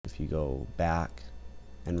you go back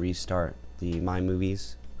and restart the My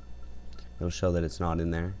Movies, it'll show that it's not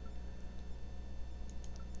in there.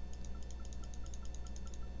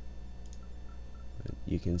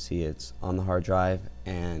 You can see it's on the hard drive,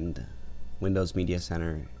 and Windows Media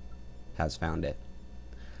Center has found it.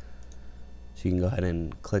 So you can go ahead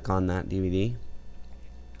and click on that DVD,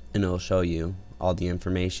 and it'll show you all the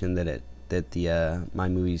information that the My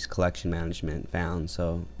Movies collection management found.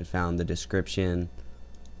 So it found the description,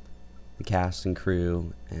 the cast and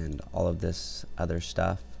crew, and all of this other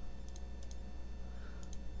stuff.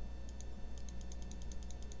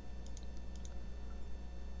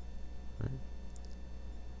 Right.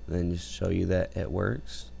 Then just show you that it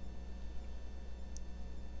works.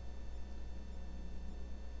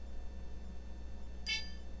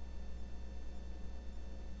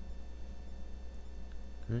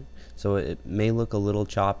 So it may look a little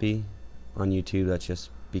choppy on YouTube. That's just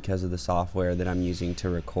because of the software that I'm using to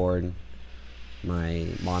record my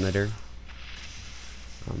monitor.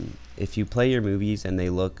 If you play your movies and they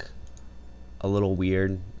look a little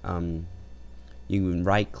weird, you can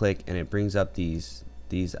right click and it brings up these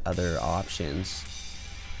other options.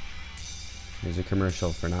 There's a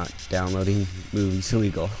commercial for not downloading movies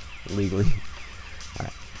legally.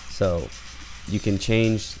 Alright, so you can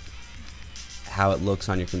change how it looks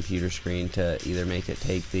on your computer screen to either make it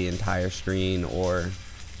take the entire screen or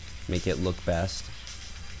make it look best.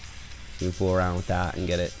 You can fool around with that and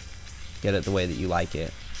get it the way that you like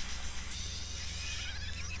it.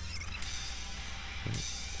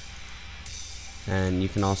 And you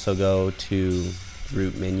can also go to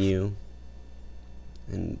root menu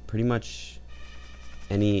and pretty much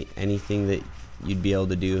anything that you'd be able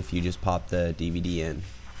to do if you just pop the DVD in.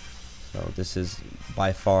 So this is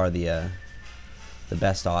by far the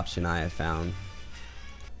best option I have found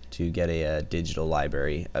to get a digital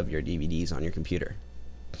library of your DVDs on your computer.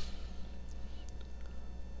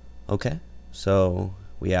 Okay, so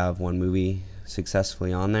we have one movie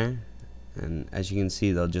successfully on there, and as you can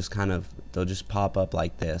see, they'll just pop up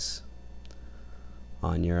like this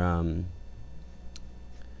on your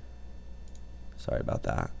sorry about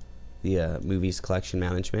that, the movies collection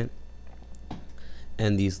management.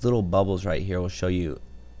 And these little bubbles right here will show you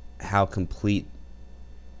how complete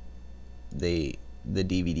the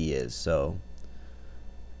DVD is. So,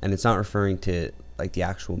 and it's not referring to like the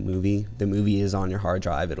actual movie. The movie is on your hard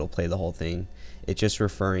drive, it'll play the whole thing. It's just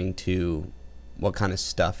referring to what kind of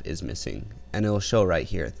stuff is missing, and it'll show right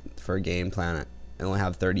here for Game Planet it only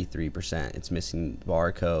have 33%. It's missing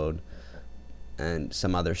barcode and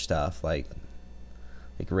some other stuff like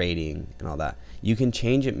rating and all that. You can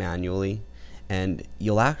change it manually, and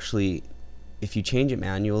you'll actually, if you change it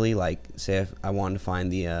manually, like say if I wanted to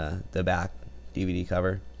find the back DVD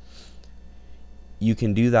cover, you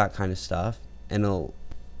can do that kind of stuff, and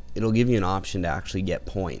it'll give you an option to actually get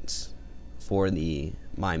points for the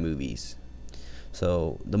My Movies.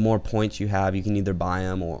 So the more points you have, you can either buy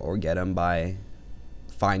them or get them by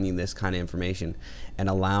finding this kind of information and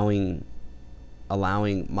allowing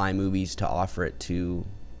My Movies to offer it to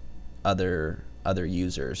other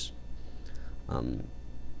users.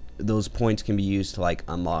 Those points can be used to like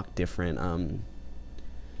unlock different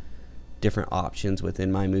options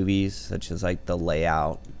within My Movies, such as like the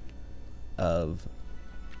layout of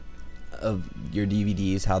your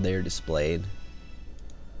DVDs, how they're displayed.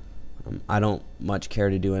 I don't much care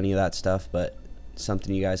to do any of that stuff, but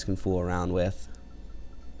something you guys can fool around with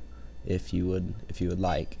if you would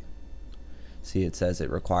like. See, it says it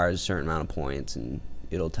requires a certain amount of points, and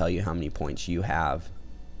it'll tell you how many points you have.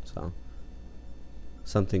 So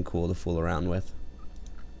something cool to fool around with.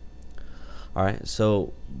 Alright,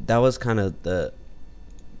 so that was kind of the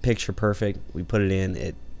picture perfect. We put it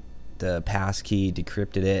in, the passkey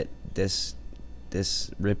decrypted it, this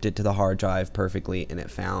ripped it to the hard drive perfectly, and it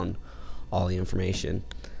found all the information.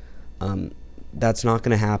 That's not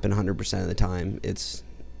going to happen 100% of the time. It's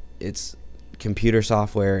computer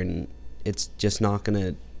software, and it's just not going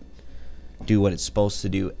to do what it's supposed to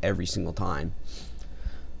do every single time.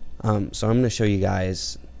 So I'm going to show you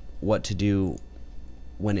guys what to do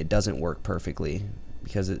when it doesn't work perfectly,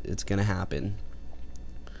 because it's going to happen.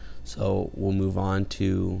 So we'll move on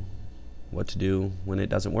to what to do when it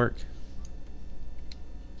doesn't work.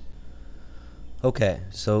 Okay,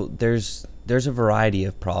 so there's a variety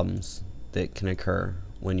of problems that can occur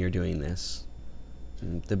when you're doing this.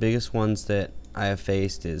 The biggest ones that I have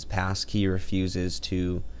faced is passkey refuses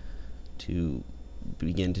to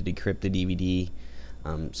begin to decrypt the DVD.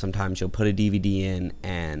 Sometimes you'll put a DVD in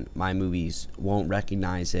and My Movies won't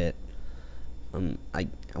recognize it. I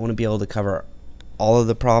want to be able to cover all of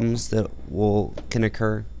the problems that can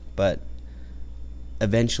occur, but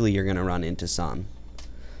eventually you're going to run into some.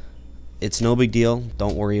 It's no big deal.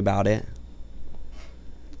 Don't worry about it.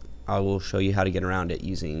 I will show you how to get around it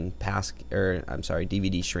using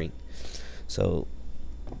DVDShrink. So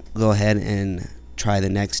go ahead and try the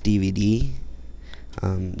next DVD.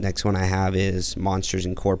 Next one I have is Monsters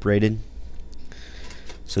Incorporated.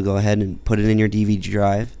 So go ahead and put it in your DVD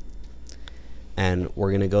drive, and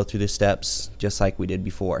we're going to go through the steps just like we did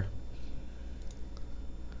before.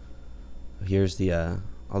 Here's the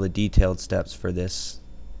all the detailed steps for this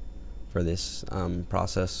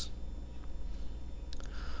process.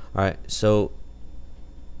 Alright, so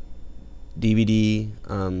DVD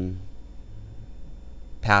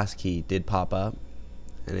passkey did pop up,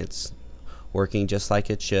 and it's working just like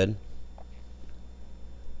it should.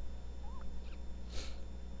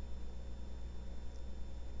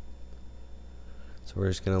 So we're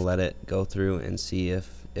just going to let it go through and see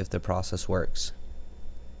if the process works.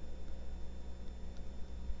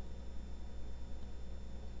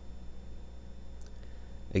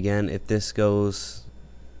 Again, if this goes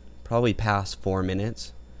probably past 4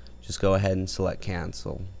 minutes, just go ahead and select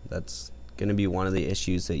cancel. That's going to be one of the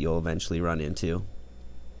issues that you'll eventually run into.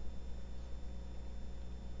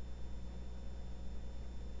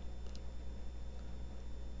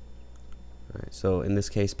 Alright, so in this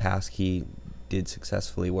case, passkey did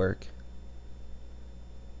successfully work.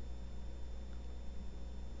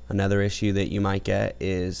 Another issue that you might get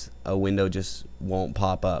is a window just won't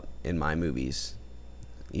pop up in My Movies.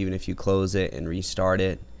 Even if you close it and restart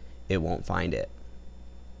it, it won't find it.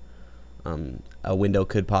 A window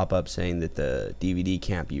could pop up saying that the DVD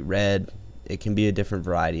can't be read. It can be a different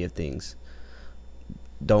variety of things.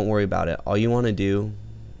 Don't worry about it. All you want to do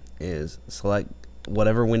is select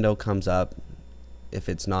whatever window comes up. If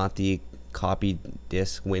it's not the copy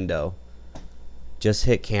disc window, just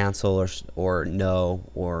hit cancel or no,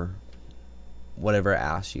 or whatever it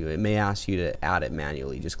asks you. It may ask you to add it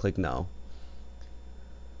manually. Just click no,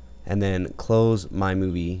 and then close My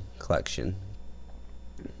Movie collection.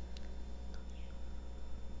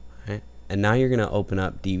 Alright, and now you're going to open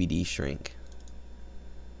up DVDShrink.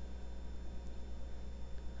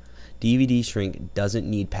 DVDShrink doesn't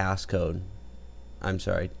need passcode.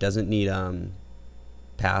 Doesn't need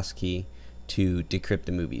passkey to decrypt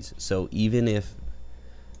the movies. So even if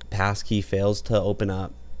passkey fails to open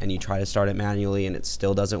up and you try to start it manually and it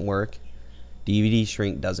still doesn't work,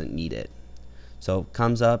 DVDShrink doesn't need it. So if it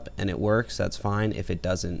comes up and it works, that's fine. If it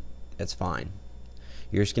doesn't, it's fine.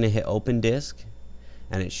 You're just going to hit open disk,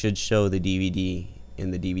 and it should show the DVD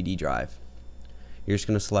in the DVD drive. You're just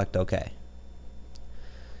going to select OK.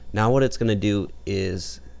 Now what it's going to do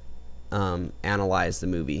is analyze the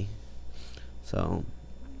movie. So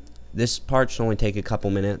this part should only take a couple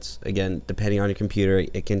minutes. Again, depending on your computer,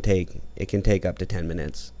 it can take up to 10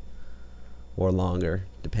 minutes or longer,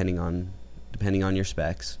 depending on your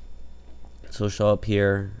specs. So show up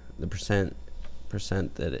here the percent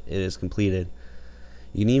that it is completed.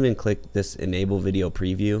 You can even click this enable video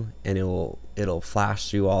preview, and it'll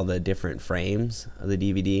flash through all the different frames of the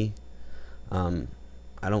DVD.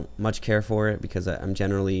 I don't much care for it because I'm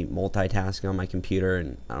generally multitasking on my computer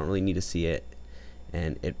and I don't really need to see it,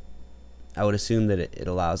 and I would assume that it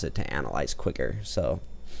allows it to analyze quicker. So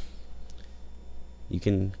you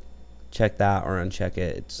can check that or uncheck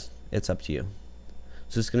it. It's up to you.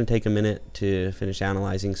 So it's going to take a minute to finish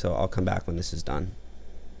analyzing, so I'll come back when this is done.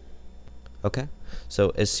 Okay,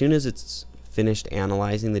 so as soon as it's finished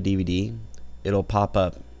analyzing the DVD, it'll pop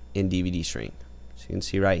up in DVDShrink. So you can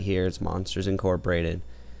see right here, it's Monsters Incorporated.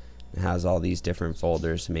 It has all these different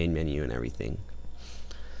folders, main menu and everything.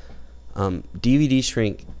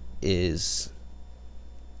 DVDShrink is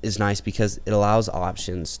nice because it allows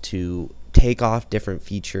options to take off different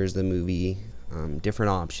features of the movie, different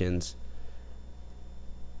options,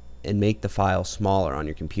 and make the file smaller on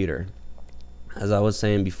your computer. As I was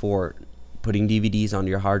saying before, putting DVDs onto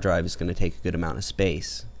your hard drive is going to take a good amount of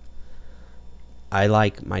space. I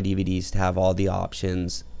like my DVDs to have all the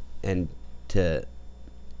options and to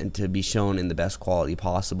be shown in the best quality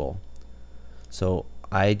possible. So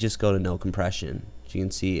I just go to no compression. As you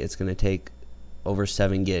can see, it's going to take over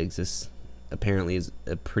 7 gigs. This apparently is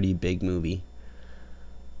a pretty big movie.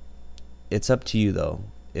 It's up to you though.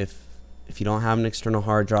 If you don't have an external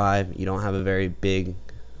hard drive, you don't have a very big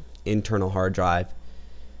internal hard drive,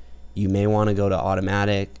 you may want to go to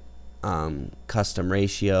automatic, custom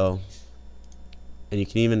ratio, and you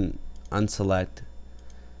can even unselect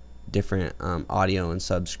different audio and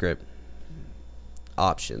subscript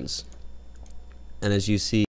options. And as you see,